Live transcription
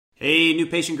Hey, New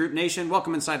Patient Group Nation.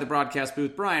 Welcome inside the broadcast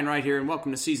booth. Brian right here, and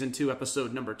welcome to Season 2,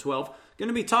 Episode number 12. Going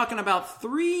to be talking about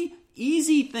 3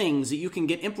 easy things that you can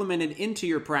get implemented into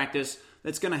your practice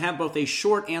that's going to have both a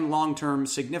short and long-term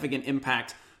significant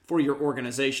impact for your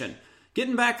organization.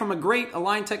 Getting back from a great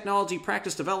Align Technology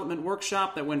practice development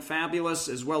workshop that went fabulous,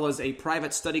 as well as a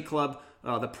private study club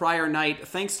the prior night.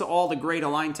 Thanks to all the great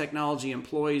Align Technology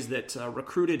employees that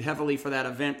recruited heavily for that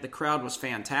event. The crowd was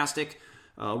fantastic.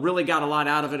 Really got a lot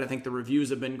out of it. I think the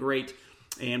reviews have been great.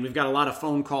 And we've got a lot of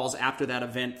phone calls after that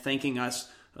event thanking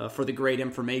us for the great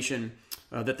information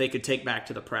that they could take back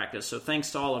to the practice. So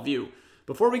thanks to all of you.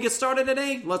 Before we get started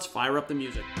today, let's fire up the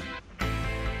music.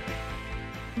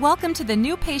 Welcome to the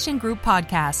New Patient Group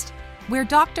podcast, where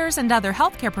doctors and other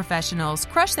healthcare professionals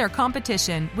crush their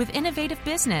competition with innovative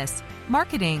business,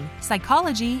 marketing,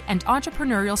 psychology, and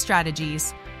entrepreneurial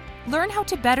strategies. Learn how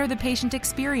to better the patient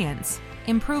experience,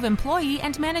 improve employee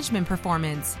and management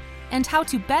performance, and how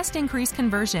to best increase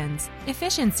conversions,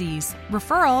 efficiencies,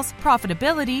 referrals,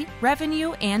 profitability,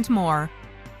 revenue, and more.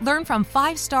 Learn from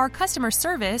 5-star customer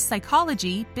service,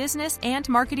 psychology, business, and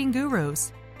marketing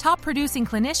gurus, top producing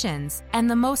clinicians, and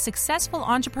the most successful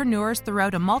entrepreneurs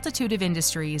throughout a multitude of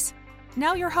industries.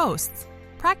 Now your hosts,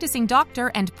 practicing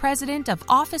doctor and president of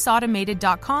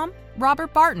OfficeAutomated.com,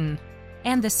 Robert Barton,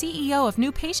 and the CEO of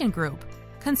New Patient Group,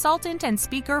 consultant and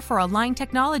speaker for Align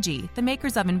Technology, the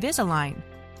makers of Invisalign,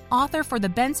 author for the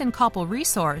Benson Koppel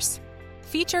Resource,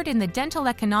 featured in the Dental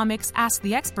Economics Ask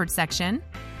the Expert section,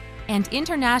 and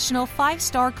international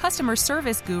 5-star customer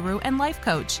service guru and life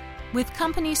coach, with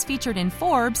companies featured in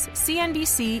Forbes,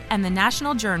 CNBC, and the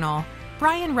National Journal,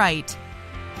 Brian Wright.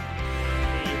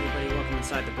 Hey everybody, welcome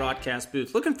inside the broadcast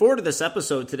booth. Looking forward to this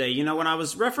episode today. You know, when I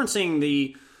was referencing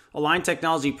the Align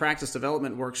Technology Practice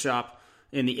Development Workshop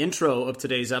in the intro of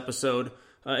today's episode,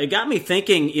 it got me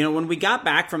thinking, you know, when we got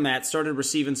back from that, started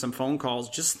receiving some phone calls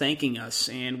just thanking us.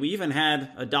 And we even had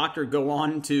a doctor go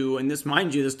on to, and this,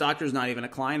 mind you, this doctor's not even a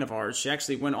client of ours. She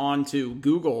actually went on to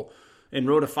Google and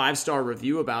wrote a 5-star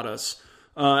review about us.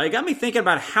 It got me thinking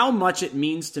about how much it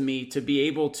means to me to be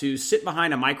able to sit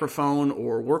behind a microphone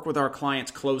or work with our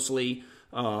clients closely,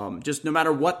 just no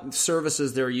matter what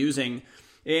services they're using.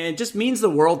 It just means the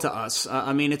world to us.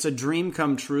 I mean, it's a dream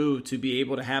come true to be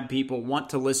able to have people want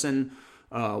to listen.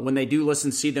 When they do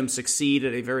listen, see them succeed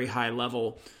at a very high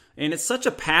level. And it's such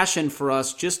a passion for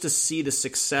us just to see the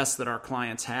success that our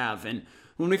clients have. And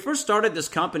when we first started this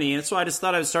company, and so I just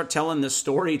thought I would start telling this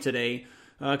story today,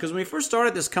 because when we first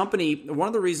started this company, one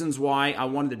of the reasons why I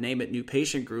wanted to name it New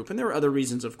Patient Group, and there were other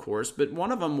reasons, of course, but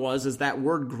one of them is that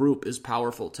word group is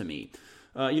powerful to me.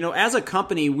 As a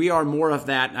company, we are more of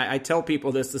that. I tell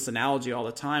people this analogy all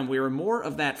the time. We are more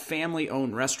of that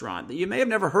family-owned restaurant that you may have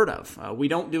never heard of. We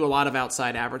don't do a lot of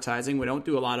outside advertising. We don't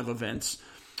do a lot of events.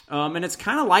 And it's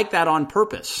kind of like that on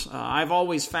purpose. I've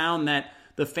always found that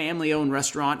the family-owned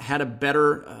restaurant had a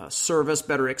better service,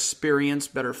 better experience,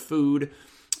 better food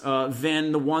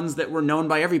than the ones that were known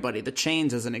by everybody, the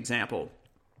chains as an example.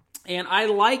 And I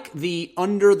like the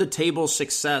under-the-table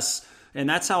success. And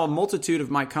that's how a multitude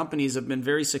of my companies have been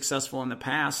very successful in the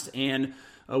past. And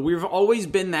we've always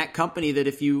been that company that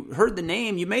if you heard the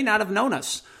name, you may not have known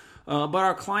us. But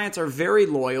our clients are very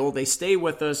loyal. They stay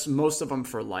with us, most of them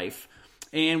for life.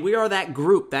 And we are that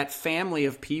group, that family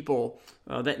of people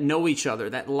that know each other,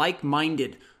 that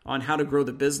like-minded on how to grow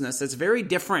the business. It's very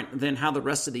different than how the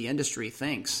rest of the industry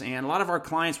thinks. And a lot of our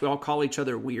clients, we all call each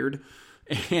other weird.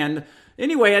 And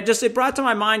anyway, it brought to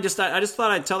my mind, I just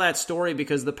thought I'd tell that story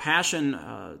because the passion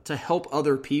to help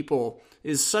other people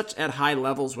is such at high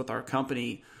levels with our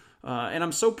company. And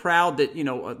I'm so proud that,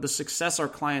 the success our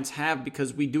clients have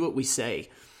because we do what we say.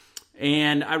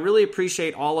 And I really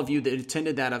appreciate all of you that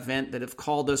attended that event, that have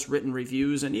called us, written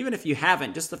reviews. And even if you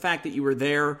haven't, just the fact that you were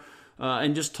there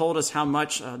and just told us how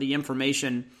much the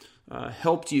information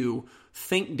helped you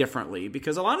think differently.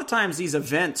 Because a lot of times these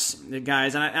events,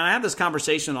 guys, and I have this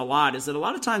conversation a lot, is that a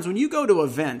lot of times when you go to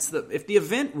events, if the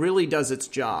event really does its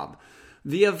job,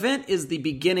 the event is the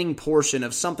beginning portion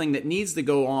of something that needs to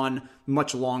go on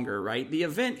much longer, right? The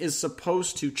event is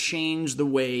supposed to change the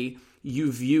way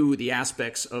you view the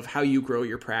aspects of how you grow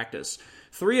your practice.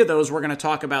 3 of those we're going to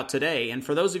talk about today. And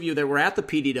for those of you that were at the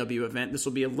PDW event, this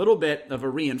will be a little bit of a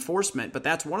reinforcement, but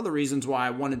that's one of the reasons why I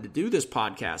wanted to do this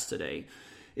podcast today,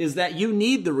 is that you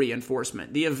need the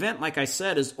reinforcement. The event, like I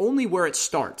said, is only where it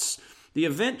starts. The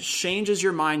event changes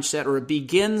your mindset, or it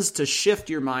begins to shift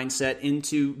your mindset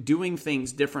into doing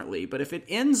things differently. But if it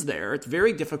ends there, it's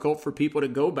very difficult for people to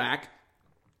go back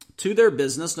to their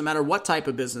business, no matter what type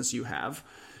of business you have.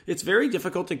 It's very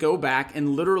difficult to go back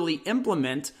and literally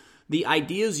implement the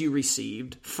ideas you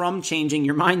received from changing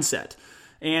your mindset.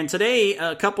 And today,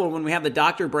 when we have the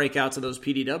doctor breakouts of those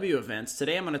PDW events,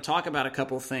 today I'm going to talk about a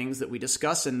couple of things that we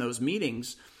discuss in those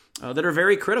meetings that are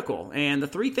very critical. And the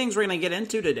three things we're going to get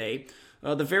into today,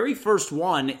 the very first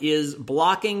one is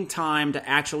blocking time to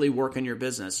actually work in your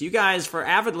business. You guys, for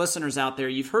avid listeners out there,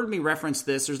 you've heard me reference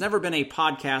this. There's never been a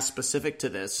podcast specific to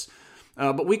this,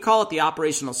 but we call it the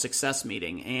Operational Success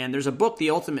Meeting. And there's a book,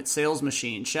 The Ultimate Sales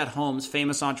Machine. Chet Holmes,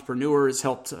 famous entrepreneur, has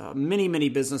helped many, many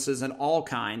businesses and all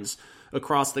kinds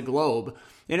across the globe.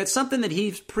 And it's something that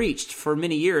he's preached for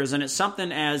many years. And it's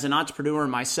something as an entrepreneur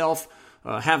myself,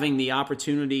 having the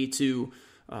opportunity to,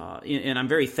 and I'm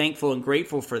very thankful and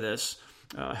grateful for this,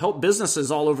 help businesses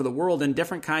all over the world in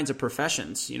different kinds of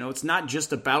professions. You know, it's not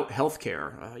just about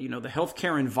healthcare. The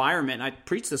healthcare environment, I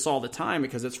preach this all the time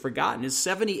because it's forgotten, is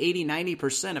 70, 80,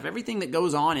 90% of everything that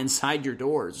goes on inside your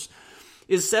doors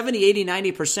is 70, 80,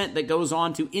 90% that goes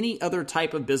on to any other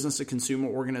type of business to consumer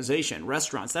organization,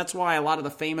 restaurants. That's why a lot of the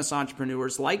famous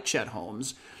entrepreneurs like Chet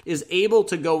Holmes is able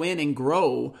to go in and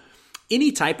grow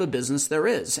any type of business there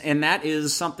is. And that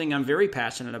is something I'm very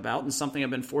passionate about and something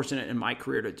I've been fortunate in my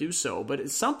career to do so. But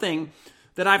it's something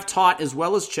that I've taught as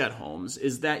well as Chet Holmes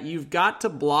is that you've got to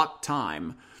block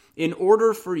time in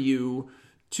order for you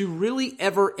to really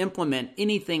ever implement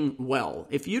anything well.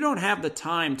 If you don't have the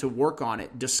time to work on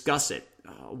it, discuss it,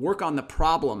 work on the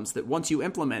problems that once you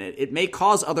implement it, it may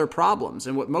cause other problems.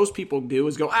 And what most people do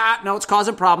is go, no, it's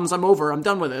causing problems. I'm over. I'm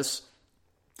done with this.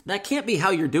 That can't be how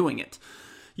you're doing it.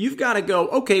 You've got to go,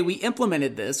 okay, we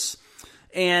implemented this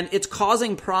and it's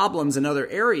causing problems in other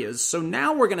areas. So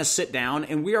now we're going to sit down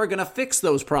and we are going to fix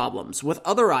those problems with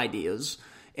other ideas.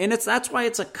 And that's why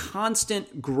it's a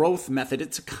constant growth method.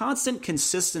 It's a constant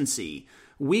consistency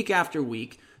week after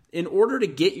week in order to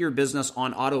get your business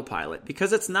on autopilot,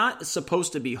 because it's not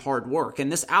supposed to be hard work. And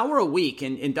this hour a week,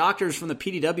 and doctors from the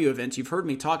PDW events, you've heard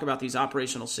me talk about these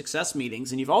operational success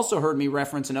meetings, and you've also heard me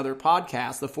reference in other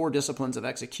podcasts, the 4 disciplines of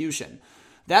execution.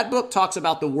 That book talks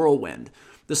about the whirlwind,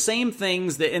 the same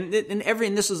things that,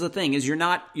 and this is the thing, is you're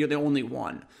the only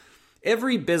one.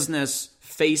 Every business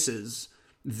faces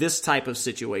this type of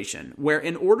situation where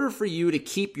in order for you to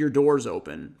keep your doors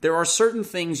open, there are certain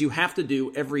things you have to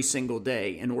do every single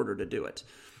day in order to do it.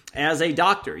 As a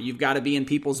doctor, you've got to be in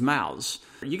people's mouths.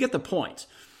 You get the point.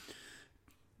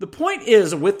 The point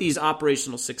is with these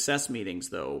operational success meetings,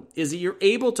 though, is that you're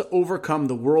able to overcome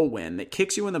the whirlwind that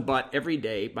kicks you in the butt every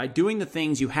day by doing the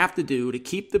things you have to do to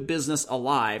keep the business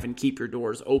alive and keep your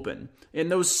doors open.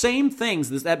 And those same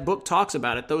things, that book talks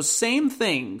about it, those same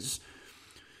things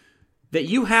that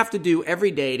you have to do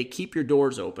every day to keep your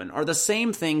doors open are the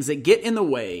same things that get in the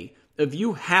way of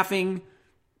you having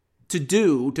to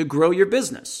do to grow your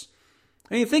business.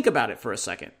 I mean, think about it for a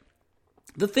second.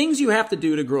 The things you have to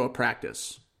do to grow a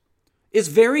practice is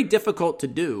very difficult to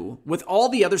do with all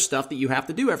the other stuff that you have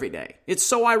to do every day. It's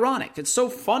so ironic. It's so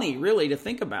funny, really, to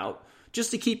think about.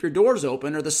 Just to keep your doors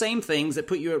open are the same things that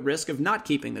put you at risk of not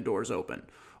keeping the doors open.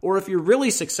 Or if you're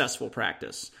really successful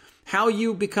practice, how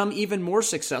you become even more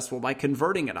successful by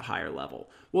converting at a higher level.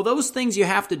 Well, those things you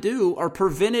have to do are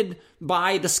prevented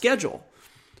by the schedule.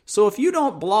 So if you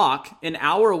don't block an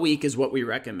hour a week is what we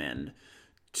recommend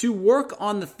to work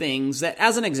on the things that,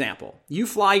 as an example, you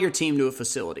fly your team to a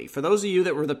facility. For those of you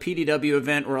that were the PDW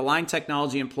event or Align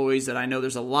Technology employees, that I know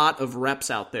there's a lot of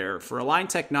reps out there for Align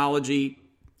Technology,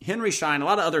 Henry Schein, a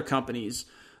lot of other companies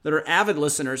that are avid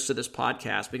listeners to this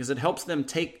podcast because it helps them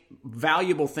take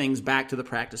valuable things back to the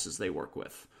practices they work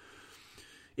with.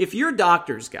 If your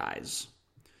doctors, guys,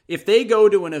 if they go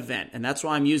to an event, and that's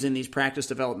why I'm using these practice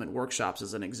development workshops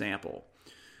as an example,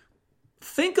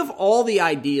 think of all the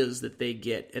ideas that they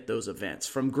get at those events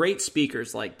from great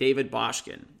speakers like David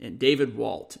Boschkin and David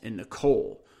Walt and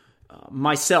Nicole,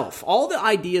 myself, all the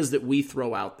ideas that we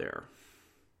throw out there.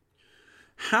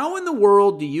 How in the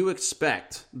world do you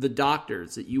expect the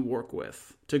doctors that you work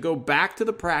with to go back to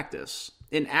the practice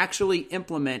and actually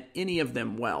implement any of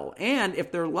them well? And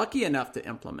if they're lucky enough to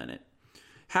implement it,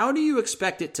 how do you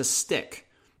expect it to stick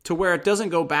to where it doesn't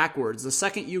go backwards the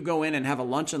second you go in and have a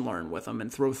lunch and learn with them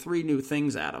and throw 3 new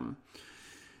things at them?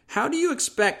 How do you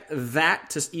expect that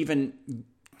to even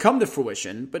come to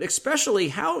fruition? But especially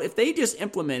how, if they just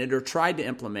implemented or tried to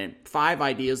implement 5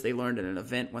 ideas they learned at an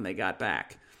event when they got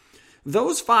back,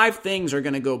 those 5 things are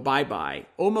going to go bye-bye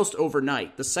almost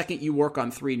overnight the second you work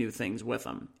on 3 new things with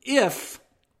them, if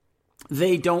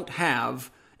they don't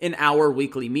have an hour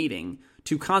weekly meeting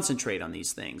to concentrate on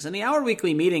these things. And the hour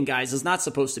weekly meeting, guys, is not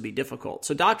supposed to be difficult.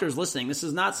 So doctors listening, this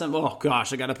is not some, oh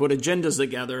gosh, I got to put agendas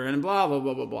together and blah, blah,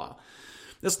 blah, blah, blah.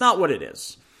 That's not what it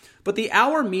is. But the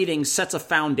hour meeting sets a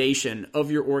foundation of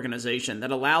your organization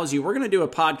that allows you, we're going to do a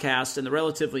podcast in the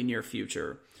relatively near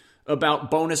future about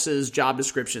bonuses, job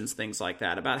descriptions, things like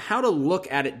that, about how to look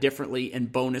at it differently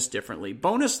and bonus differently.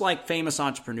 Bonus like famous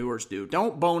entrepreneurs do.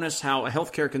 Don't bonus how a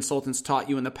healthcare consultant's taught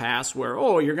you in the past where,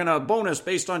 you're going to bonus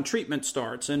based on treatment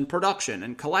starts and production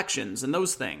and collections and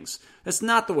those things. That's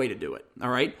not the way to do it, all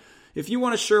right? If you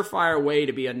want a surefire way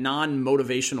to be a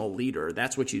non-motivational leader,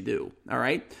 that's what you do, all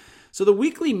right? So the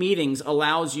weekly meetings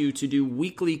allows you to do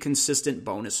weekly consistent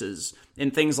bonuses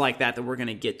and things like that we're going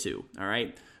to get to, all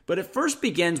right? But it first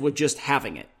begins with just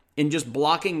having it and just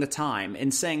blocking the time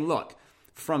and saying, look,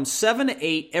 from 7 to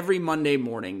 8 every Monday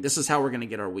morning, this is how we're going to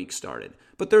get our week started.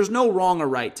 But there's no wrong or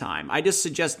right time. I just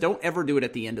suggest don't ever do it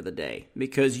at the end of the day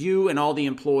because you and all the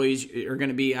employees are going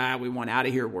to be, we want out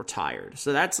of here, we're tired.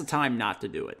 So that's the time not to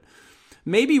do it.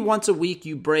 Maybe once a week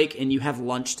you break and you have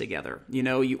lunch together. You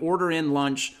know, you order in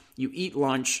lunch, you eat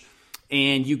lunch,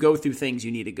 and you go through things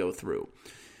you need to go through.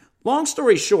 Long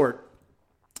story short,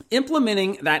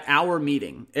 implementing that hour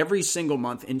meeting every single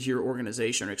month into your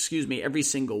organization, every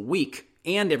single week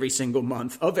and every single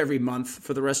month of every month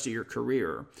for the rest of your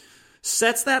career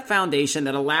sets that foundation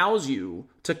that allows you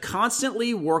to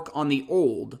constantly work on the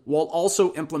old while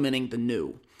also implementing the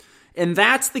new. And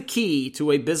that's the key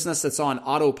to a business that's on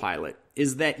autopilot,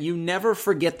 is that you never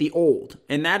forget the old.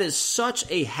 And that is such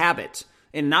a habit,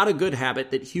 and not a good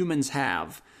habit, that humans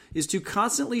have, is to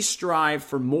constantly strive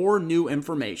for more new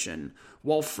information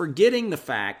while forgetting the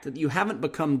fact that you haven't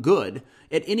become good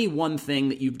at any one thing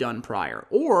that you've done prior.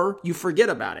 Or you forget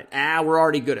about it. We're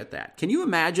already good at that. Can you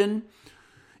imagine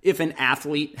if an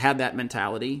athlete had that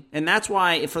mentality? And that's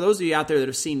why, for those of you out there that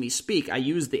have seen me speak, I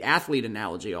use the athlete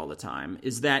analogy all the time,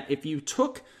 is that if you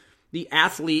took the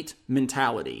athlete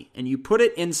mentality and you put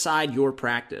it inside your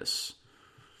practice,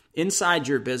 inside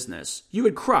your business, you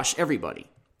would crush everybody.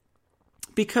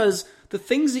 Because the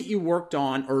things that you worked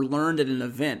on or learned at an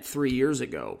event 3 years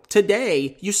ago,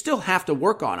 today, you still have to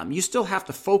work on them. You still have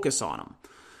to focus on them.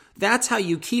 That's how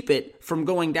you keep it from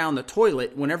going down the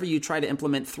toilet whenever you try to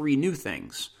implement 3 new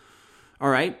things. All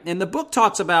right? And the book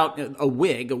talks about a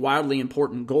WIG, a wildly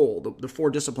important goal, the 4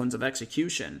 disciplines of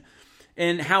execution,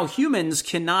 and how humans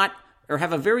cannot or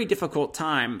have a very difficult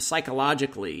time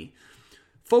psychologically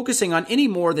focusing on any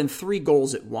more than 3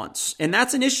 goals at once. And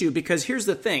that's an issue because here's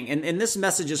the thing, and this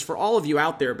message is for all of you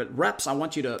out there, but reps, I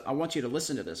want you to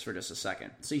listen to this for just a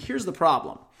second. See, here's the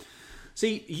problem.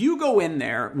 See, you go in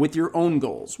there with your own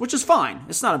goals, which is fine.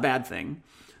 It's not a bad thing.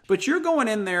 But you're going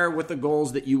in there with the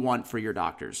goals that you want for your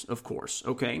doctors, of course,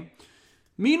 okay?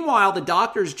 Meanwhile, the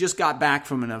doctors just got back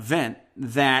from an event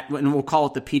and we'll call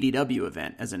it the PDW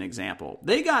event as an example.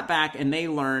 They got back and they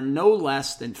learned no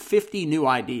less than 50 new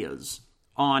ideas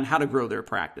on how to grow their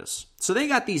practice. So they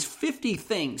got these 50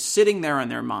 things sitting there in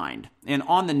their mind and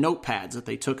on the notepads that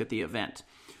they took at the event.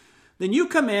 Then you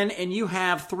come in and you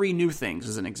have 3 new things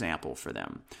as an example for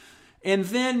them. And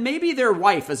then maybe their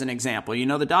wife as an example. You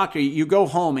know, the doctor, you go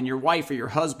home and your wife or your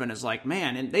husband is like,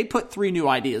 man, and they put 3 new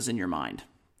ideas in your mind.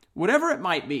 Whatever it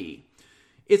might be,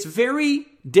 it's very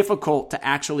difficult to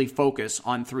actually focus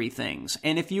on 3 things.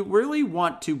 And if you really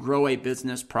want to grow a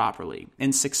business properly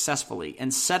and successfully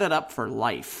and set it up for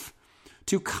life,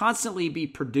 to constantly be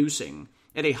producing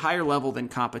at a higher level than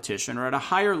competition or at a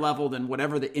higher level than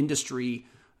whatever the industry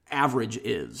average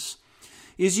is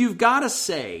you've got to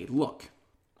say, look,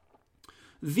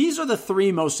 these are the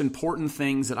 3 most important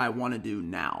things that I want to do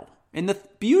now. And the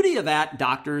beauty of that,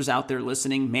 doctors out there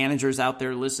listening, managers out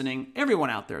there listening, everyone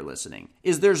out there listening,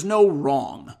 is there's no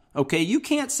wrong, okay? You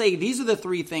can't say, these are the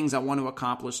 3 things I want to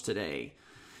accomplish today,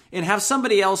 and have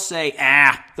somebody else say,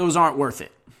 those aren't worth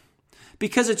it.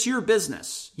 Because it's your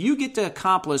business. You get to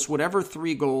accomplish whatever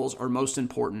 3 goals are most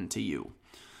important to you.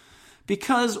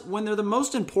 Because when they're the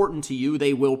most important to you,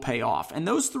 they will pay off. And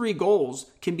those 3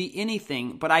 goals can be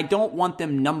anything, but I don't want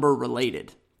them number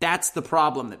related. That's the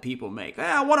problem that people make.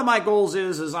 One of my goals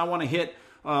is I want to hit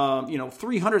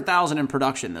 300,000 in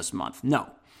production this month. No.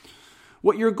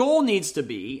 What your goal needs to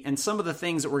be, and some of the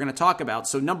things that we're going to talk about,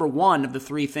 so number 1 of the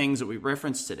 3 things that we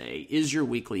referenced today is your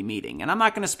weekly meeting. And I'm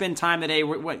not going to spend time today,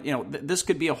 this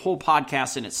could be a whole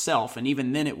podcast in itself, and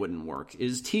even then it wouldn't work,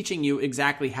 is teaching you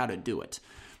exactly how to do it.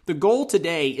 The goal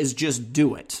today is just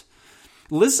do it.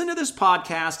 Listen to this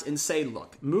podcast and say,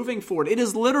 look, moving forward, it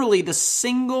is literally the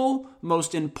single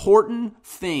most important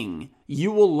thing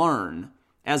you will learn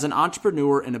as an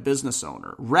entrepreneur and a business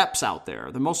owner. Reps out there,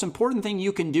 the most important thing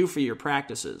you can do for your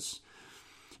practices.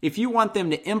 If you want them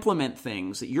to implement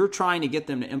things that you're trying to get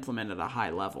them to implement at a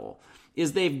high level,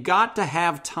 is they've got to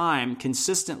have time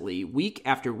consistently, week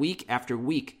after week after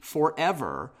week,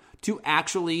 forever, to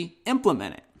actually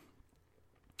implement it.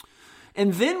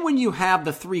 And then when you have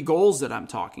the 3 goals that I'm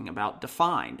talking about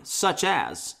defined, such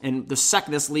as, and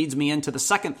this leads me into the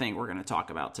second thing we're going to talk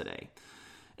about today.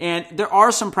 And there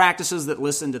are some practices that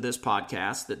listen to this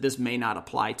podcast that this may not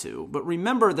apply to. But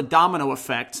remember the domino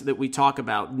effect that we talk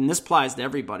about, and this applies to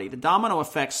everybody. The domino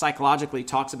effect psychologically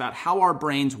talks about how our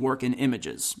brains work in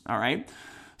images, all right?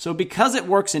 So because it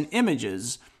works in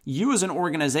images, you as an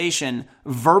organization,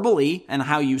 verbally and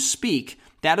how you speak,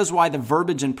 that is why the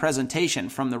verbiage and presentation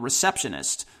from the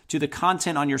receptionist to the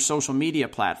content on your social media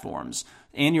platforms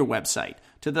and your website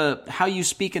to the how you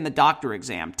speak in the doctor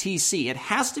exam, TC, it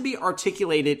has to be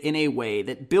articulated in a way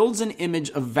that builds an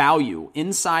image of value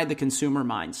inside the consumer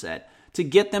mindset to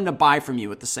get them to buy from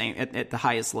you at the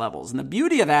highest levels. And the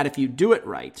beauty of that, if you do it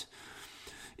right,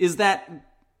 is that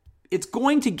it's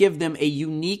going to give them a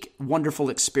unique, wonderful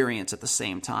experience at the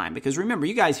same time. Because remember,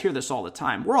 you guys hear this all the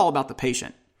time. We're all about the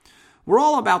patient. We're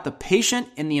all about the patient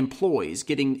and the employees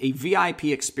getting a VIP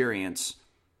experience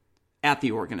at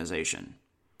the organization.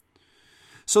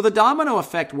 So the domino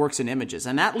effect works in images,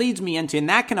 and that leads me into, and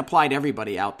that can apply to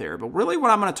everybody out there, but really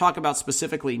what I'm going to talk about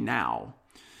specifically now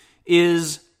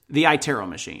is the iTero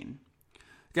machine.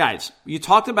 Guys, you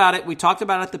talked about it, we talked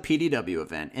about it at the PDW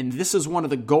event, and this is one of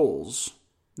the goals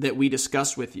that we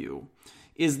discussed with you,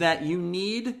 is that you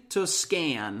need to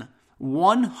scan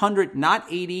 100, not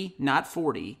 80, not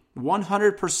 40,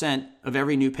 100% of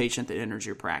every new patient that enters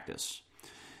your practice.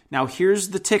 Now here's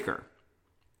the ticker.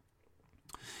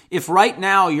 If right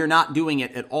now you're not doing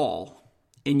it at all,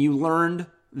 and you learned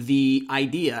the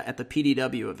idea at the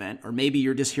PDW event, or maybe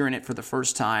you're just hearing it for the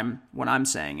first time when I'm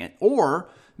saying it, or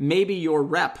maybe your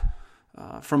rep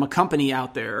from a company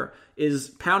out there is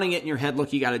pounding it in your head,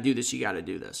 look, you got to do this, you got to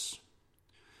do this.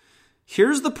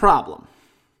 Here's the problem.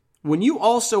 When you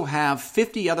also have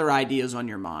 50 other ideas on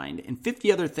your mind and 50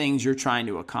 other things you're trying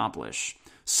to accomplish,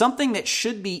 something that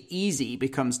should be easy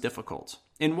becomes difficult.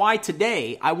 And why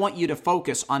today I want you to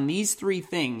focus on these 3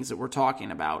 things that we're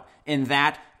talking about, and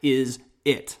that is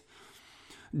it.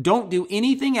 Don't do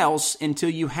anything else until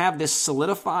you have this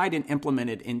solidified and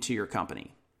implemented into your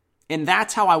company. And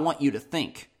that's how I want you to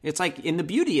think. It's like, and the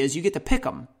beauty is you get to pick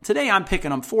them. Today I'm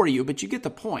picking them for you, but you get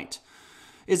the point.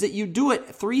 Is that you do it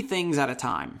 3 things at a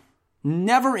time.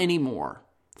 Never any more.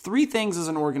 3 things as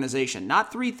an organization,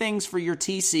 not 3 things for your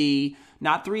TC,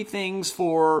 not 3 things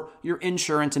for your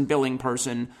insurance and billing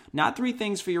person, not 3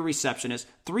 things for your receptionist,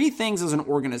 3 things as an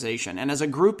organization. And as a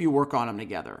group, you work on them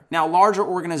together. Now, larger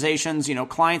organizations,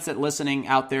 clients that listening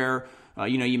out there,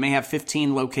 you may have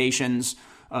 15 locations.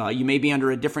 You may be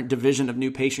under a different division of new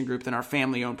patient group than our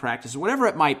family-owned practice, whatever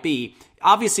it might be.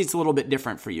 Obviously, it's a little bit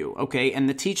different for you, okay? And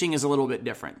the teaching is a little bit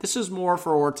different. This is more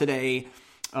for today.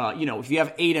 If you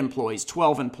have 8 employees,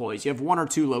 12 employees, you have 1 or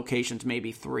 2 locations,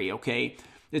 maybe 3, okay?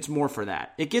 It's more for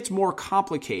that. It gets more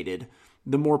complicated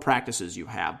the more practices you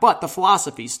have, but the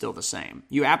philosophy is still the same.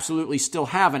 You absolutely still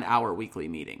have an hour weekly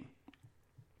meeting.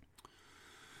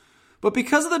 But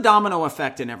because of the domino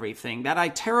effect and everything, that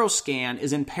iTero scan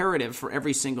is imperative for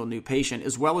every single new patient,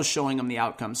 as well as showing them the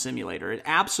outcome simulator. It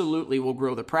absolutely will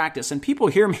grow the practice. And people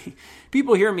hear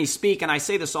me speak, and I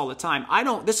say this all the time.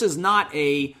 This is not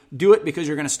a do it because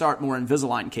you're going to start more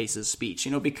Invisalign cases speech.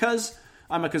 Because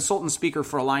I'm a consultant speaker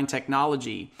for Align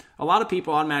Technology, a lot of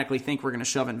people automatically think we're going to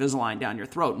shove Invisalign down your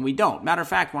throat, and we don't. Matter of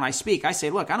fact, when I speak, I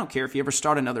say, look, I don't care if you ever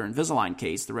start another Invisalign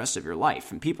case the rest of your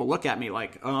life. And people look at me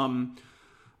like,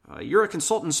 you're a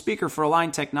consultant speaker for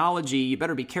Align Technology. You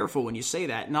better be careful when you say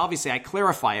that. And obviously, I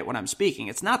clarify it when I'm speaking.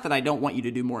 It's not that I don't want you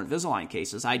to do more Invisalign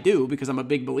cases. I do, because I'm a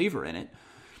big believer in it.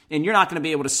 And you're not going to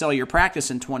be able to sell your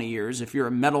practice in 20 years if you're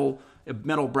a metal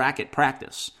bracket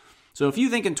practice. So if you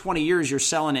think in 20 years you're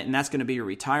selling it and that's going to be your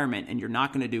retirement and you're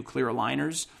not going to do clear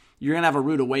aligners, you're going to have a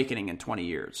rude awakening in 20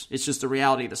 years. It's just the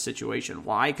reality of the situation.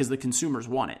 Why? Because the consumers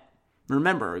want it.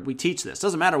 Remember, we teach this.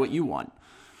 Doesn't matter what you want.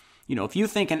 If you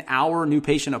think an hour new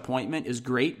patient appointment is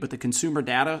great, but the consumer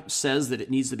data says that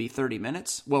it needs to be 30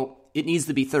 minutes, well, it needs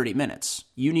to be 30 minutes.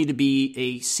 You need to be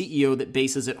a CEO that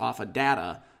bases it off of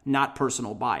data, not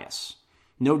personal bias.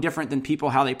 No different than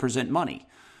people how they present money.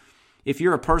 If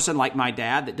you're a person like my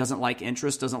dad that doesn't like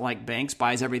interest, doesn't like banks,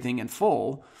 buys everything in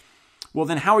full, well,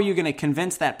 then how are you going to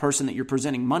convince that person that you're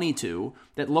presenting money to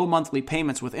that low monthly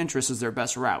payments with interest is their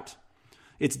best route?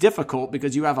 It's difficult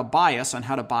because you have a bias on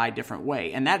how to buy a different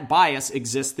way. And that bias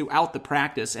exists throughout the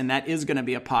practice, and that is going to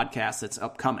be a podcast that's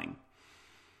upcoming.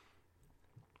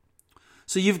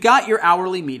 So you've got your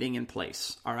hourly meeting in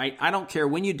place, all right? I don't care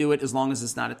when you do it as long as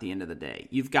it's not at the end of the day.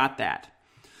 You've got that.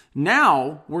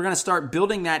 Now we're going to start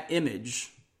building that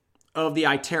image of the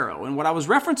iTero. And what I was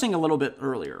referencing a little bit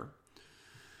earlier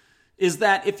is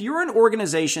that if you're an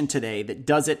organization today that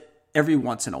does it every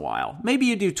once in a while. Maybe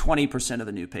you do 20% of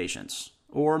the new patients,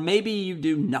 or maybe you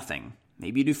do nothing.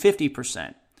 Maybe you do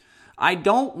 50%. I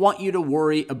don't want you to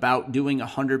worry about doing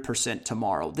 100%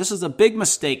 tomorrow. This is a big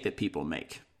mistake that people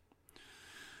make.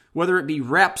 Whether it be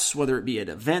reps, whether it be at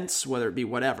events, whether it be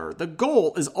whatever, the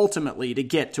goal is ultimately to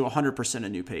get to 100%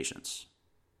 of new patients.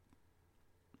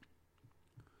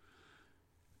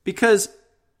 Because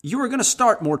you are going to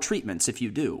start more treatments if you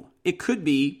do. It could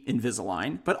be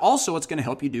Invisalign, but also it's going to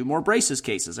help you do more braces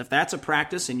cases. If that's a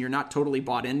practice and you're not totally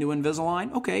bought into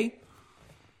Invisalign, okay.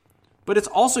 But it's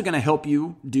also going to help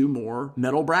you do more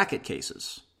metal bracket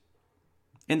cases.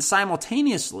 And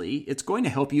simultaneously, it's going to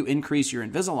help you increase your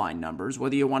Invisalign numbers,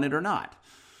 whether you want it or not.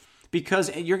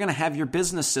 Because you're going to have your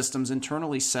business systems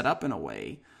internally set up in a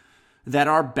way that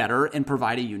are better and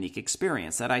provide a unique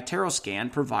experience. That iTero scan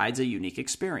provides a unique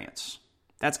experience.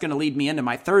 That's going to lead me into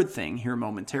my third thing here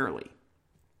momentarily.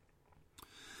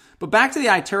 But back to the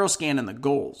iTero scan and the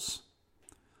goals.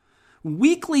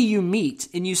 Weekly you meet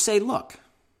and you say, look,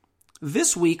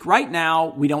 this week, right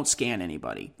now, we don't scan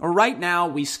anybody. Or right now,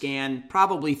 we scan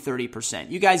probably 30%.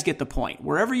 You guys get the point.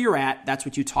 Wherever you're at, that's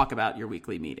what you talk about at your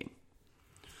weekly meeting.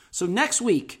 So next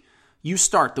week, you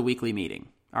start the weekly meeting,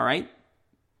 all right?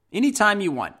 Anytime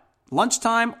you want,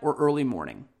 lunchtime or early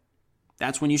morning.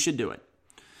 That's when you should do it.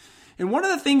 And one of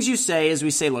the things you say is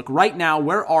we say, look, right now,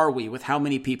 where are we with how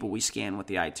many people we scan with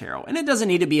the iTero? And it doesn't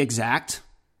need to be exact.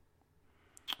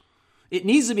 It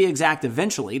needs to be exact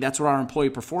eventually. That's what our employee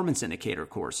performance indicator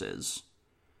course is.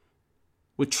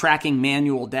 With tracking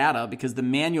manual data, because the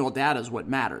manual data is what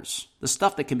matters. The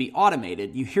stuff that can be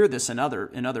automated, you hear this in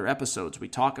other episodes we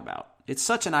talk about. It's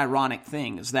such an ironic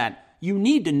thing is that you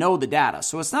need to know the data.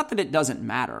 So it's not that it doesn't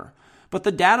matter, but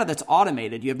the data that's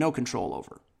automated, you have no control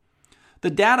over. The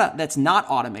data that's not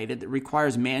automated, that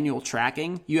requires manual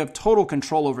tracking, you have total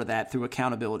control over that through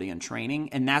accountability and training,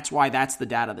 and that's why that's the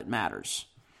data that matters.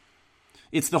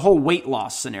 It's the whole weight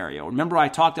loss scenario. Remember, I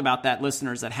talked about that,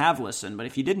 listeners that have listened, but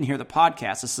if you didn't hear the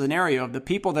podcast, a scenario of the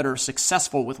people that are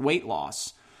successful with weight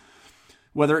loss,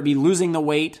 whether it be losing the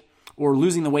weight or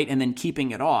losing the weight and then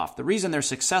keeping it off, the reason they're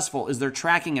successful is they're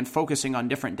tracking and focusing on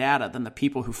different data than the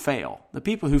people who fail. The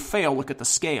people who fail look at the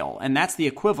scale, and that's the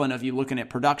equivalent of you looking at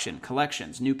production,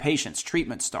 collections, new patients,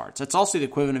 treatment starts. It's also the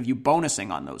equivalent of you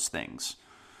bonusing on those things.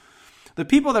 The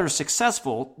people that are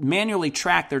successful manually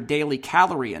track their daily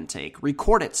calorie intake,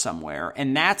 record it somewhere,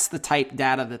 and that's the type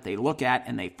data that they look at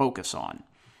and they focus on.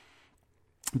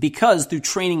 Because through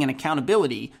training and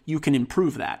accountability, you can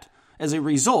improve that. As a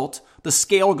result, the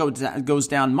scale goes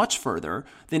down much further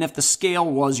than if the scale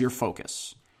was your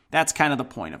focus. That's kind of the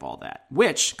point of all that,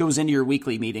 which goes into your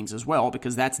weekly meetings as well,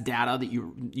 because that's data that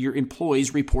your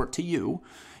employees report to you,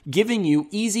 giving you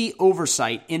easy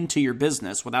oversight into your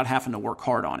business without having to work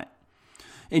hard on it.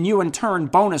 And you, in turn,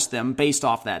 bonus them based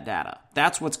off that data.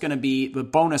 That's what's going to be the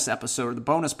bonus episode, the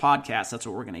bonus podcast. That's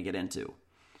what we're going to get into.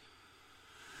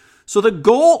 So the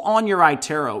goal on your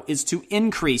iTero is to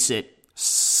increase it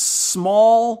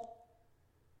small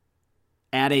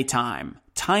at a time,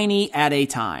 tiny at a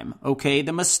time, okay?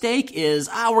 The mistake is,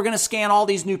 we're going to scan all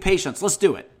these new patients. Let's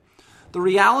do it. The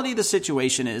reality of the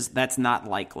situation is that's not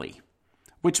likely,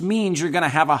 which means you're going to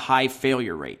have a high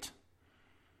failure rate.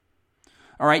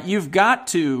 All right, you've got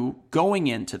to, going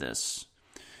into this,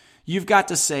 you've got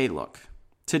to say, look,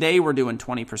 today we're doing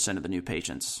 20% of the new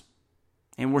patients,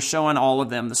 and we're showing all of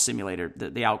them the simulator,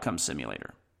 the outcome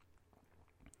simulator.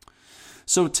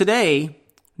 So today,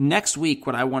 next week,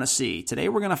 what I want to see, today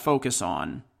we're going to focus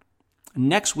on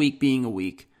next week being a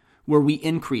week where we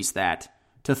increase that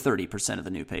to 30% of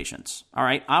the new patients. All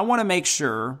right, I want to make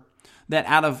sure that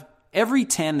out of every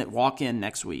 10 that walk in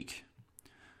next week,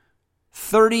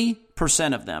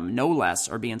 30% of them, no less,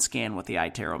 are being scanned with the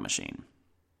iTero machine.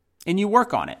 And you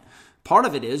work on it. Part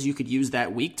of it is you could use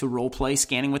that week to role play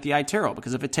scanning with the iTero,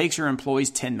 because if it takes your employees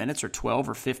 10 minutes or 12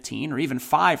 or 15 or even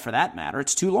 5 for that matter,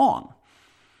 it's too long,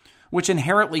 which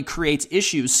inherently creates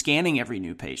issues scanning every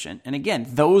new patient. And again,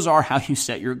 those are how you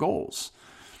set your goals.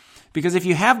 Because if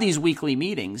you have these weekly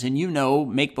meetings and you know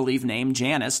make-believe name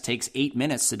Janice takes 8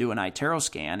 minutes to do an iTero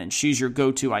scan and she's your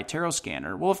go-to iTero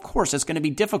scanner, well, of course, it's going to be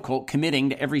difficult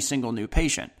committing to every single new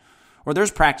patient. Or there's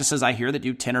practices I hear that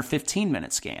do 10 or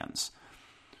 15-minute scans.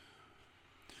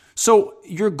 So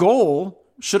your goal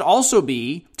should also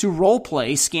be to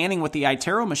role-play scanning with the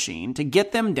iTero machine to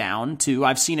get them down to,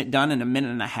 I've seen it done in a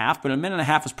minute and a half, but a minute and a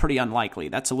half is pretty unlikely.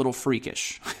 That's a little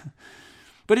freakish.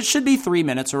 But it should be 3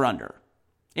 minutes or under.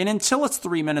 And until it's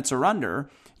 3 minutes or under,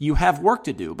 you have work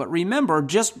to do. But remember,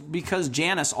 just because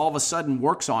Janice all of a sudden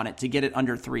works on it to get it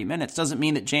under 3 minutes doesn't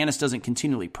mean that Janice doesn't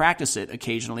continually practice it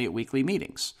occasionally at weekly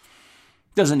meetings.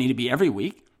 Doesn't need to be every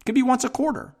week. It could be once a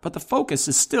quarter, but the focus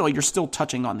is still, you're still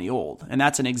touching on the old. And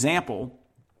that's an example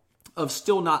of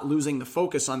still not losing the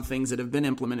focus on things that have been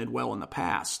implemented well in the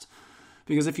past.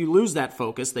 Because if you lose that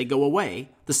focus, they go away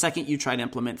the second you try to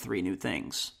implement 3 new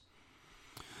things.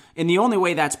 And the only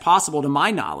way that's possible, to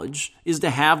my knowledge, is to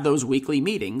have those weekly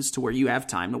meetings to where you have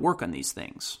time to work on these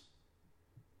things.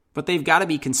 But they've got to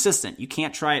be consistent. You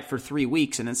can't try it for 3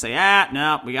 weeks and then say,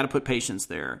 no, we got to put patience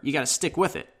there. You got to stick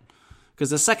with it.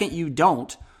 Because the second you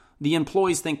don't, the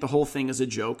employees think the whole thing is a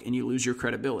joke and you lose your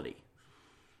credibility.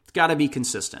 It's got to be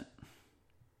consistent.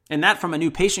 And that, from a new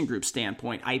patient group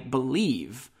standpoint, I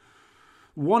believe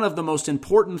one of the most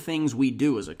important things we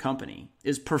do as a company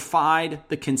is provide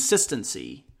the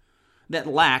consistency that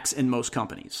lacks in most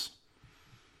companies.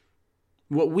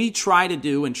 What we try to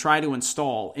do and try to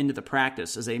install into the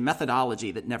practice is a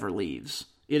methodology that never leaves.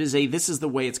 This is the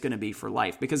way it's going to be for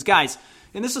life. Because guys,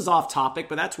 and this is off topic,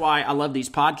 but that's why I love these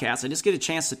podcasts. I just get a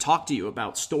chance to talk to you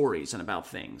about stories and about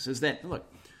things. Is that,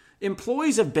 look,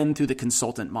 employees have been through the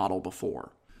consultant model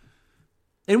before.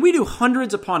 And we do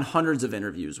hundreds upon hundreds of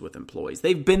interviews with employees.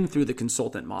 They've been through the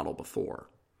consultant model before.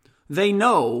 They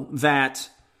know that,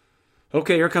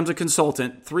 okay, here comes a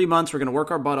consultant. 3 months, we're going to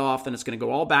work our butt off, and it's going to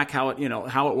go all back how it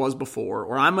was before.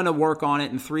 Or I'm going to work on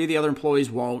it, and 3 of the other employees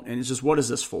won't. And it's just, what is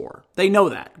this for? They know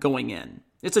that going in.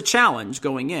 It's a challenge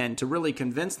going in to really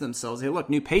convince themselves, hey, look,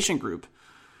 new patient group,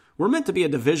 we're meant to be a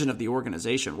division of the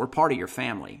organization. We're part of your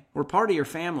family. We're part of your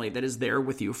family that is there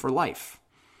with you for life.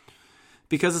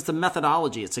 Because it's a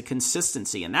methodology, it's a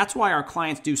consistency. And that's why our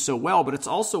clients do so well, but it's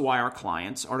also why our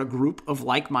clients are a group of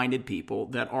like-minded people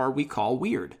that we call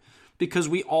weird. Because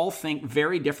we all think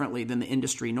very differently than the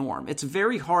industry norm. It's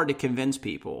very hard to convince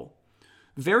people,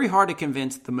 very hard to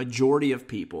convince the majority of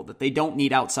people that they don't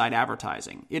need outside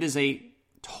advertising. It is a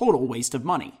total waste of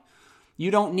money. You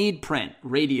don't need print,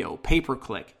 radio,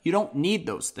 pay-per-click. You don't need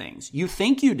those things. You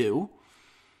think you do,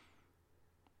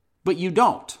 but you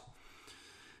don't.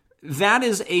 That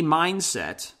is a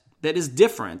mindset that is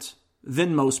different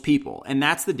than most people. And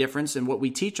that's the difference in what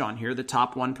we teach on here, the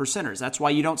top 1%ers. That's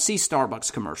why you don't see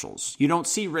Starbucks commercials. You don't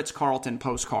see Ritz-Carlton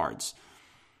postcards.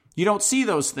 You don't see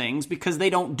those things because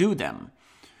they don't do them.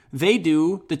 They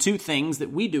do the 2 things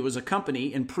that we do as a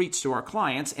company and preach to our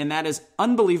clients, and that is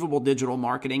unbelievable digital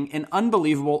marketing and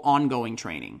unbelievable ongoing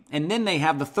training. And then they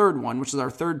have the third one, which is our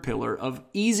third pillar of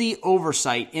easy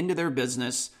oversight into their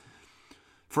business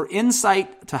for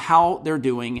insight to how they're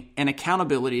doing and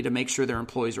accountability to make sure their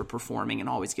employees are performing and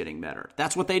always getting better.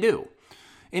 That's what they do.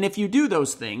 And if you do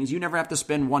those things, you never have to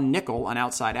spend 1 nickel on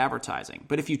outside advertising.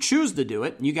 But if you choose to do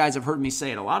it, and you guys have heard me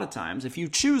say it a lot of times, if you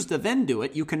choose to then do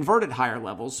it, you convert at higher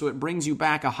levels, so it brings you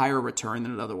back a higher return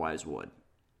than it otherwise would.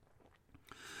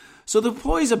 So the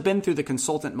employees have been through the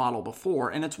consultant model before,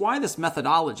 and it's why this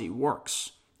methodology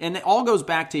works. And it all goes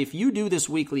back to, if you do this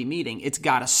weekly meeting, it's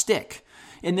got to stick.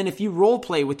 And then if you role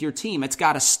play with your team, it's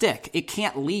got to stick. It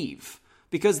can't leave,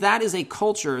 because that is a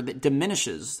culture that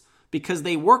diminishes because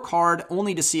they work hard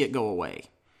only to see it go away.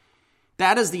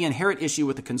 That is the inherent issue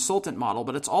with the consultant model,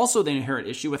 but it's also the inherent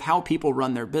issue with how people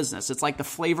run their business. It's like the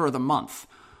flavor of the month.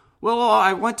 Well,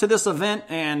 I went to this event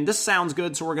and this sounds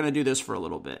good, so we're going to do this for a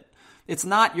little bit. It's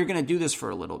not you're going to do this for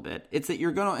a little bit. It's that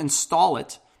you're going to install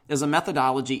it as a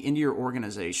methodology into your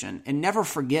organization and never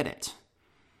forget it.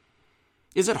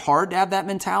 Is it hard to have that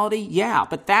mentality? Yeah,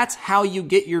 but that's how you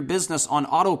get your business on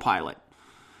autopilot.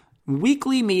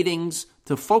 Weekly meetings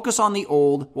to focus on the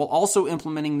old while also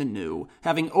implementing the new,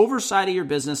 having oversight of your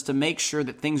business to make sure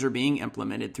that things are being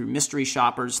implemented through mystery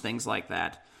shoppers, things like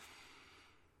that,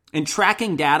 and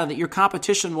tracking data that your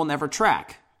competition will never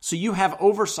track. So you have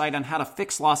oversight on how to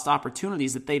fix lost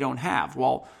opportunities that they don't have.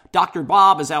 While Dr.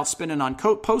 Bob is out spinning on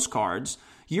postcards,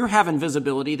 you're having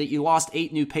visibility that you lost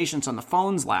 8 new patients on the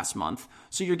phones last month,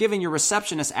 so you're giving your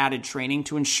receptionist added training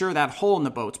to ensure that hole in the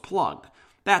boat's plugged.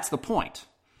 That's the point.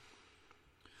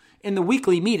 And the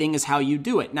weekly meeting is how you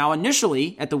do it. Now,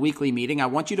 initially, at the weekly meeting, I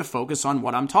want you to focus on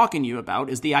what I'm talking to you about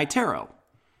is the iTero.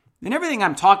 And everything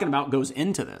I'm talking about goes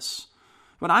into this.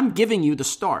 But I'm giving you the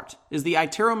start, is the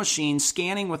iTero machine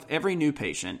scanning with every new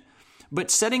patient, but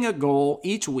setting a goal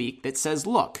each week that says,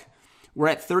 look, we're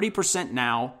at 30%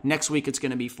 now. Next week, it's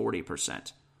going to be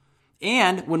 40%.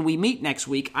 And when we meet next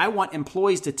week, I want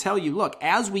employees to tell you, look,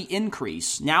 as we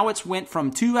increase, now it's went from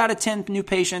 2 out of 10 new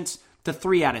patients to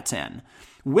 3 out of 10.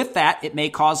 With that, it may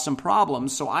cause some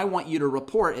problems, so I want you to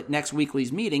report at next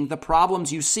weekly's meeting the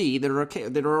problems you see that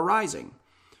are arising.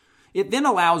 It then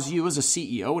allows you as a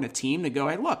CEO and a team to go,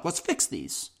 hey, look, let's fix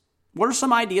these. What are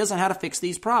some ideas on how to fix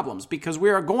these problems? Because we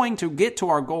are going to get to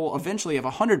our goal eventually of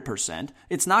 100%.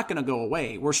 It's not going to go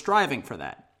away. We're striving for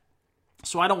that.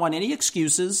 So I don't want any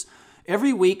excuses,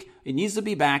 Every week, it needs to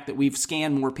be back that we've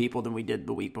scanned more people than we did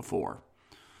the week before.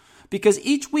 Because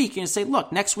each week, you can say,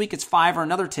 look, next week it's 5 or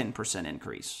another 10%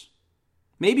 increase.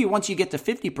 Maybe once you get to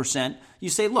 50%, you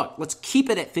say, look, let's keep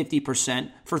it at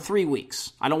 50% for 3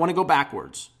 weeks. I don't want to go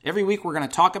backwards. Every week we're going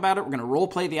to talk about it. We're going to role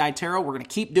play the iTero. We're going to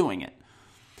keep doing it.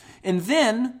 And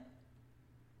then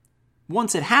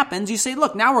once it happens, you say,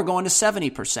 look, now we're going to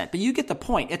 70%. But you get the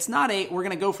point. It's not we're going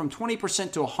to go from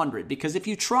 20% to 100, because if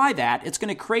you try that, it's going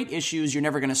to create issues. You're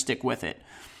never going to stick with it.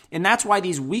 And that's why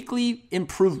these weekly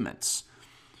improvements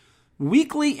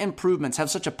have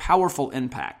such a powerful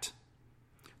impact.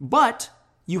 But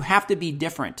you have to be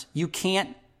different. You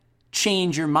can't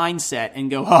change your mindset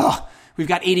and go, oh, we've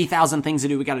got 80,000 things to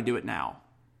do. We got to do it now.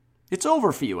 It's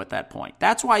over for you at that point.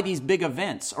 That's why these big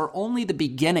events are only the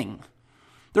beginning.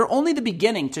 They're only the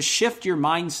beginning to shift your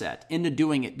mindset into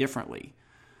doing it differently.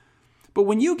 But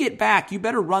when you get back, you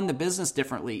better run the business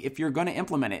differently if you're going to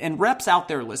implement it. And reps out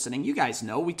there listening, you guys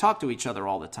know, we talk to each other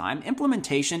all the time.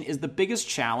 Implementation is the biggest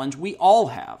challenge we all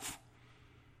have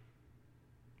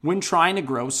when trying to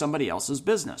grow somebody else's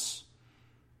business.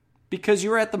 Because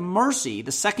you're at the mercy,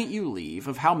 the second you leave,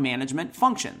 of how management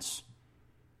functions.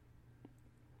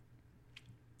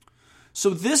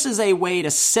 So this is a way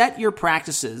to set your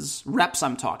practices, reps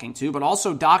I'm talking to, but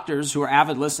also doctors who are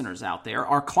avid listeners out there,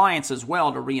 our clients as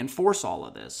well, to reinforce all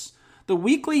of this. The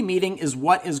weekly meeting is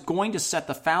what is going to set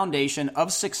the foundation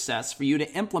of success for you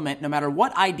to implement no matter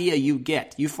what idea you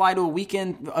get. You fly to a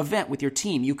weekend event with your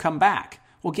team, you come back.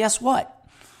 Well, guess what?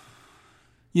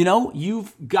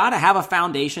 You've got to have a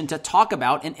foundation to talk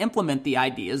about and implement the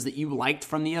ideas that you liked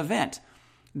from the event.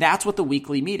 That's what the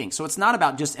weekly meeting. So it's not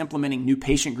about just implementing new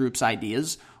patient groups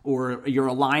ideas or your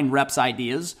Align reps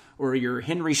ideas or your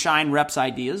Henry Schein reps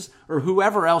ideas or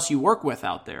whoever else you work with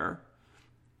out there.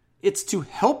 It's to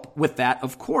help with that,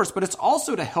 of course, but it's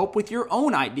also to help with your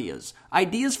own ideas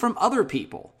from other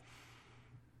people.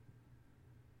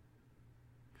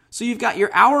 So you've got your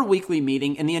hour weekly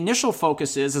meeting, and the initial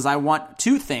focus is I want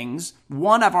 2 things.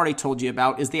 One I've already told you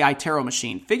about is the iTero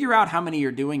machine. Figure out how many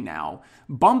you're doing now.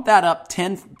 Bump that up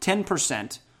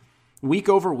 10% week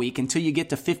over week until you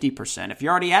get to 50%. If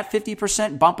you're already at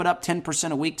 50%, bump it up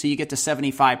 10% a week till you get to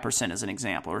 75% as an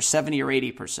example, or 70 or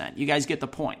 80%. You guys get the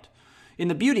point. And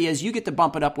the beauty is you get to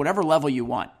bump it up whatever level you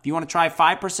want. If you want to try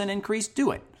 5% increase,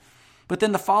 do it. But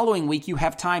then the following week, you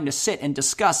have time to sit and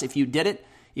discuss if you did it.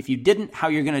 If you didn't, how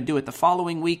you're going to do it the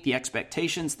following week, the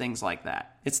expectations, things like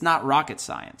that. It's not rocket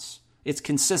science. It's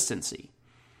consistency.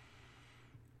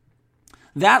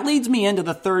 That leads me into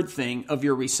the third thing of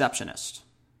your receptionist.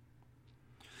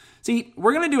 See,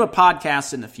 we're going to do a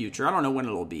podcast in the future. I don't know when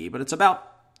it'll be, but it's about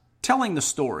telling the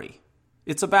story.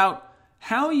 It's about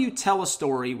how you tell a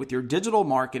story with your digital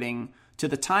marketing to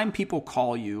the time people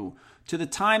call you, to the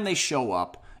time they show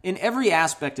up, in every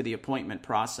aspect of the appointment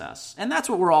process. And that's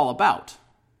what we're all about.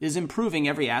 Is improving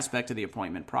every aspect of the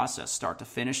appointment process, start to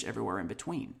finish, everywhere in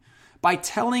between, by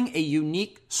telling a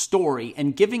unique story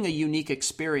and giving a unique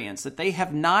experience that they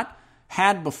have not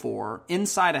had before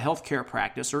inside a healthcare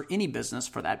practice or any business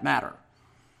for that matter.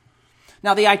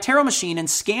 Now, the iTero machine and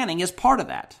scanning is part of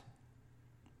that.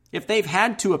 If they've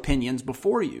had 2 opinions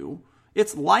before you,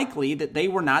 it's likely that they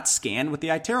were not scanned with the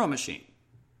iTero machine,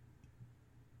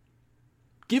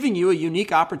 giving you a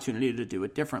unique opportunity to do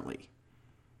it differently.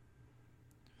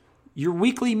 Your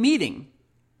weekly meeting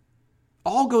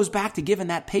all goes back to giving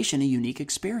that patient a unique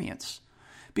experience,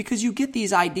 because you get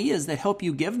these ideas that help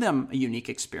you give them a unique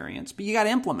experience, but you got to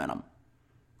implement them.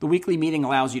 The weekly meeting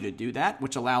allows you to do that,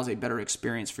 which allows a better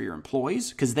experience for your employees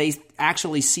because they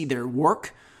actually see their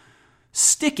work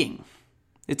sticking.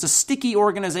 It's a sticky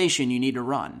organization you need to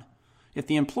run. If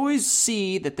the employees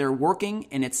see that they're working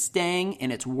and it's staying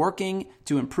and it's working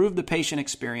to improve the patient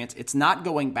experience, it's not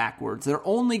going backwards. They're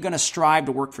only going to strive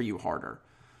to work for you harder.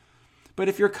 But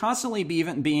if you're constantly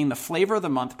being the flavor of the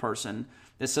month person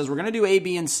that says we're going to do A,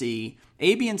 B, and C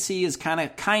is kind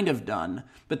of done,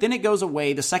 but then it goes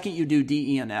away the second you do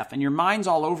D, E, and F, and your mind's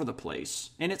all over the place.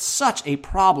 And it's such a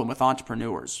problem with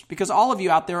entrepreneurs because all of you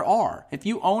out there are. If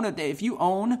you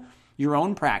own your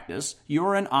own practice,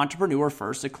 you're an entrepreneur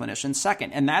first, a clinician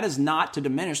second. And that is not to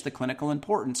diminish the clinical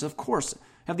importance. Of course,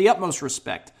 have the utmost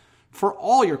respect for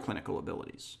all your clinical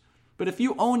abilities. But if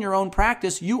you own your own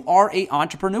practice, you are an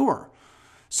entrepreneur.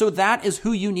 So that is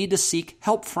who you need to seek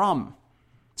help from.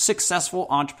 Successful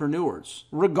entrepreneurs,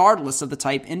 regardless of the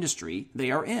type industry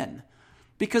they are in.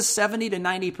 Because 70 to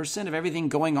 90% of everything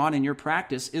going on in your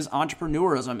practice is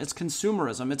entrepreneurism, it's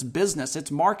consumerism, it's business,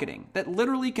 it's marketing that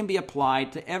literally can be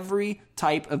applied to every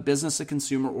type of business to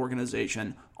consumer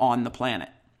organization on the planet.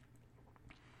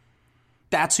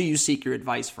 That's who you seek your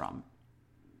advice from.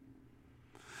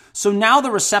 So now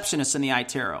the receptionist in the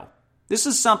iTero. This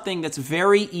is something that's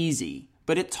very easy,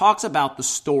 but it talks about the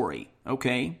story,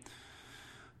 okay?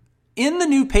 In the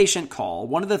new patient call,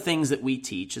 one of the things that we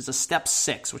teach is a step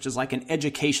 6, which is like an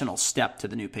educational step to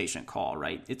the new patient call,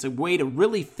 right? It's a way to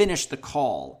really finish the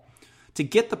call, to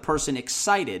get the person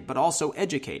excited, but also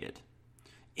educated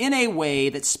in a way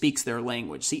that speaks their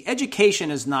language. See,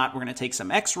 education is not, we're going to take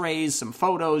some x-rays, some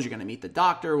photos, you're going to meet the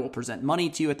doctor, we'll present money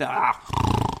to you at the,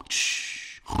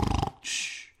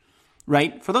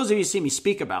 right? For those of you who see me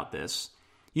speak about this,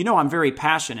 you know I'm very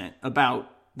passionate about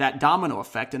that domino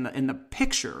effect and the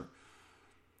picture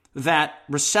that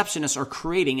receptionists are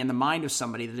creating in the mind of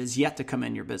somebody that is yet to come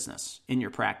in your business, in your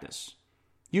practice.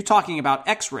 You talking about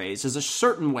x-rays is a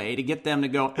certain way to get them to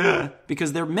go,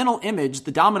 because their mental image,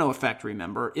 the domino effect,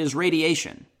 remember, is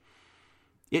radiation.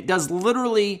 It does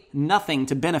literally nothing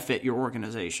to benefit your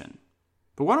organization.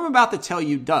 But what I'm about to tell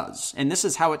you does, and this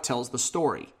is how it tells the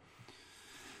story.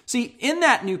 See, in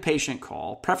that new patient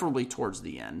call, preferably towards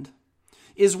the end,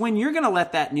 is when you're going to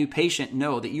let that new patient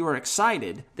know that you are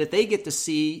excited that they get to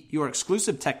see your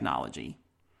exclusive technology,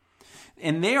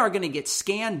 and they are going to get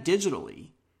scanned digitally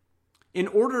in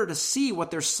order to see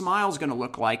what their smile is going to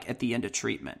look like at the end of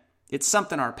treatment. It's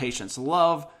something our patients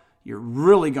love. You're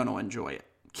really going to enjoy it.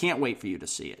 Can't wait for you to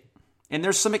see it. And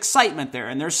there's some excitement there,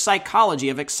 and there's psychology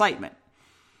of excitement.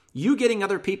 You getting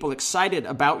other people excited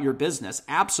about your business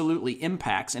absolutely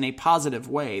impacts in a positive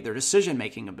way their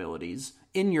decision-making abilities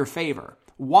in your favor,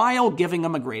 while giving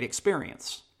them a great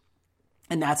experience.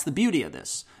 And that's the beauty of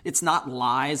this. It's not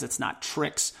lies, it's not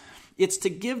tricks. It's to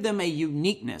give them a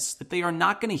uniqueness that they are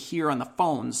not going to hear on the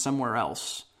phone somewhere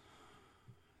else,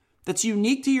 that's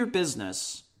unique to your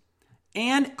business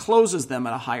and closes them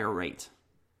at a higher rate.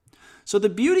 So the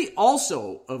beauty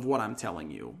also of what I'm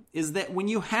telling you is that when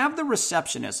you have the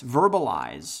receptionist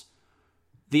verbalize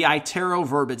the iTero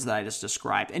verbiage that I just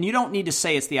described, and you don't need to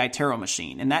say it's the iTero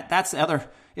machine, and that's the other,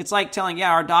 it's like telling,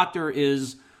 our doctor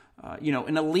is,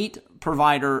 an elite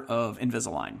provider of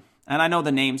Invisalign, and I know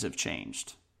the names have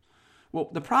changed. Well,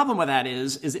 the problem with that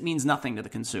is it means nothing to the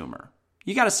consumer.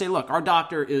 You got to say, look, our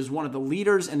doctor is one of the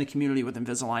leaders in the community with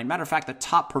Invisalign. Matter of fact, the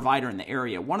top provider in the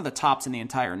area, one of the tops in the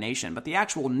entire nation. But the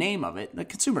actual name of it, the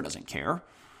consumer doesn't care.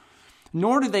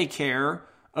 Nor do they care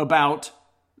about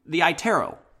the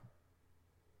iTero.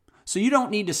 So you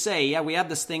don't need to say, we have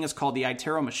this thing that's called the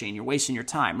iTero machine. You're wasting your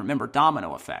time. Remember,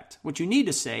 domino effect. What you need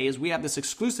to say is we have this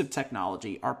exclusive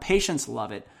technology. Our patients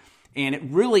love it. And it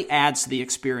really adds to the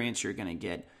experience you're going to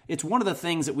get. It's one of the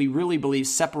things that we really believe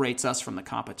separates us from the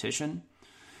competition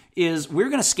is we're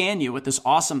going to scan you with this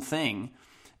awesome thing,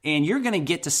 and you're going to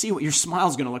get to see what your smile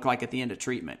is going to look like at the end of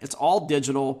treatment. It's all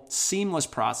digital, seamless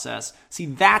process. See,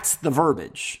 that's the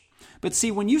verbiage. But see,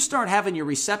 when you start having your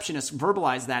receptionist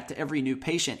verbalize that to every new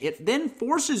patient, it then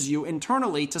forces you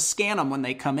internally to scan them when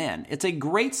they come in. It's a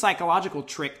great psychological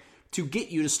trick to get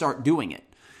you to start doing it.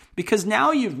 Because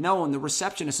now you've known the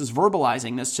receptionist is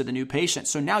verbalizing this to the new patient,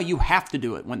 so now you have to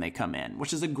do it when they come in,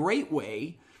 which is a great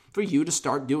way for you to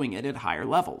start doing it at higher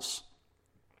levels.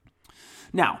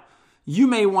 Now, you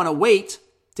may want to wait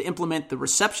to implement the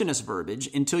receptionist verbiage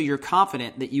until you're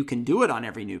confident that you can do it on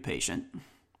every new patient,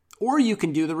 or you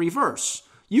can do the reverse.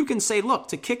 You can say, look,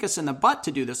 to kick us in the butt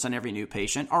to do this on every new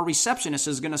patient, our receptionist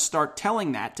is going to start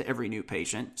telling that to every new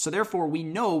patient, so therefore we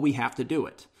know we have to do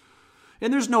it.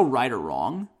 And there's no right or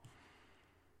wrong.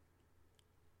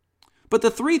 But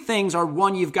the three things are,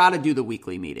 one, you've got to do the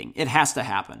weekly meeting. It has to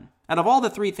happen. Out of all the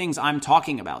three things I'm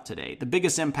talking about today, the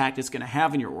biggest impact it's going to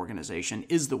have in your organization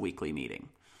is the weekly meeting.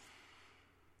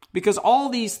 Because all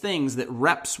these things that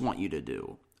reps want you to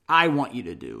do, I want you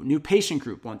to do, new patient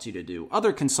group wants you to do,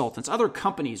 other consultants, other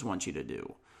companies want you to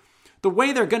do, the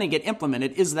way they're going to get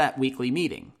implemented is that weekly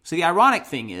meeting. So the ironic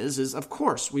thing is of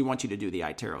course we want you to do the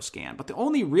iTero scan, but the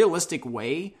only realistic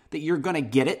way that you're going to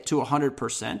get it to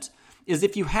 100% is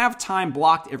if you have time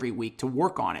blocked every week to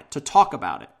work on it, to talk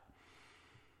about it,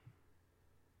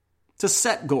 to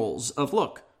set goals of,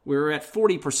 look, we're at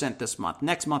 40% this month.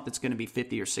 Next month it's going to be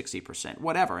 50 or 60%,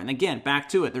 whatever. And again, back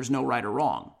to it, there's no right or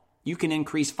wrong. You can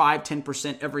increase 5,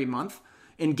 10% every month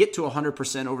and get to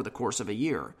 100% over the course of a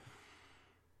year.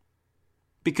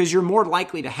 Because you're more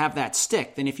likely to have that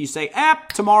stick than if you say,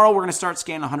 tomorrow we're going to start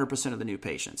scanning 100% of the new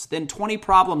patients. Then 20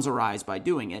 problems arise by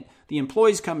doing it. The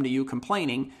employees come to you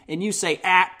complaining, and you say,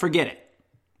 forget it.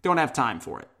 Don't have time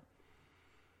for it.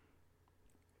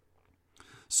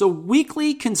 So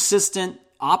weekly, consistent,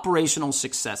 operational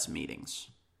success meetings.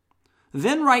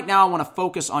 Then right now I want to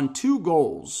focus on two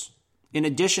goals in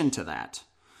addition to that,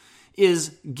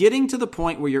 is getting to the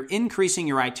point where you're increasing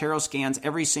your iTero scans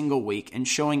every single week and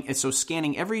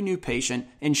scanning every new patient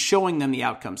and showing them the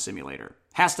outcome simulator.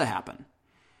 Has to happen.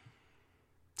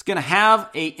 It's going to have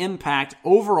an impact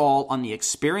overall on the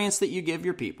experience that you give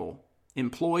your people,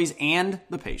 employees, and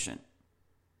the patient.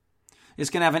 It's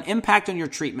going to have an impact on your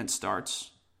treatment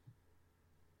starts.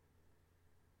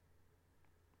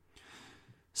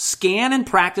 Scan and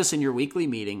practice in your weekly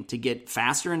meeting to get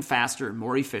faster and faster and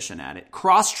more efficient at it.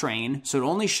 Cross-train, so it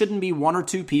only shouldn't be one or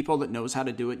two people that knows how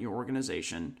to do it in your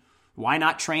organization. Why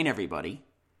not train everybody?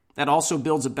 That also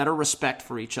builds a better respect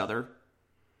for each other,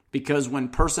 because when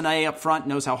person A up front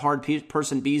knows how hard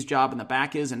person B's job in the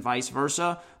back is and vice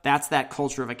versa, that's that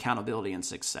culture of accountability and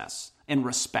success and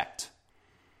respect.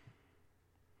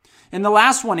 And the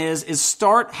last one is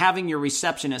start having your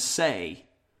receptionist say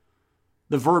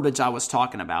the verbiage I was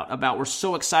talking about we're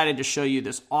so excited to show you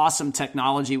this awesome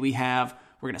technology we have.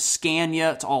 We're going to scan you.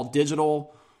 It's all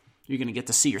digital. You're going to get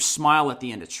to see your smile at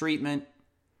the end of treatment.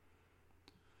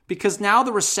 Because now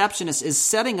the receptionist is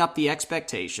setting up the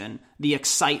expectation, the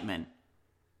excitement,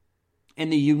 and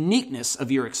the uniqueness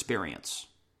of your experience.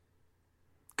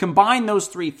 Combine those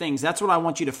three things. That's what I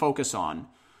want you to focus on.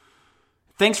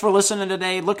 Thanks for listening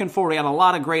today. Looking forward. We got a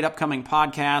lot of great upcoming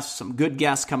podcasts, some good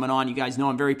guests coming on. You guys know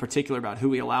I'm very particular about who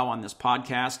we allow on this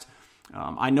podcast.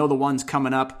 I know the ones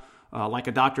coming up, like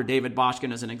a Dr. David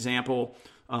Boshkin as an example,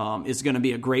 is going to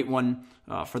be a great one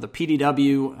for the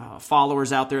PDW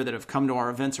followers out there that have come to our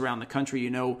events around the country.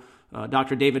 You know,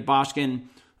 Dr. David Boshkin,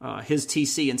 his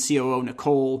TC and COO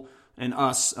Nicole, and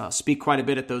us speak quite a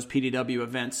bit at those PDW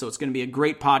events. So it's going to be a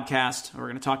great podcast. We're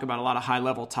going to talk about a lot of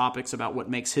high-level topics about what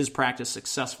makes his practice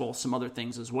successful, some other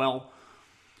things as well.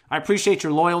 I appreciate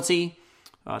your loyalty.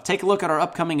 Take a look at our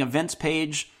upcoming events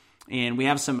page, and we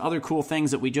have some other cool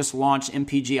things that we just launched.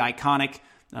 MPG Iconic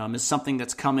is something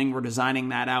that's coming. We're designing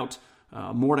that out.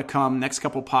 More to come. Next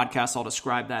couple podcasts, I'll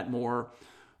describe that more.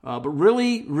 But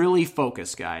really, really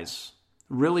focus, guys.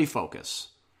 Really focus.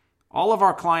 All of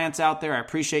our clients out there, I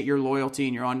appreciate your loyalty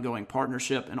and your ongoing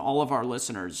partnership, and all of our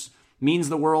listeners. Means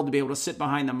the world to be able to sit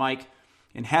behind the mic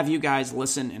and have you guys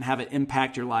listen and have it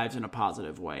impact your lives in a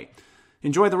positive way.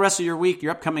 Enjoy the rest of your week,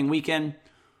 your upcoming weekend.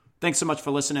 Thanks so much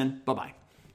for listening. Bye-bye.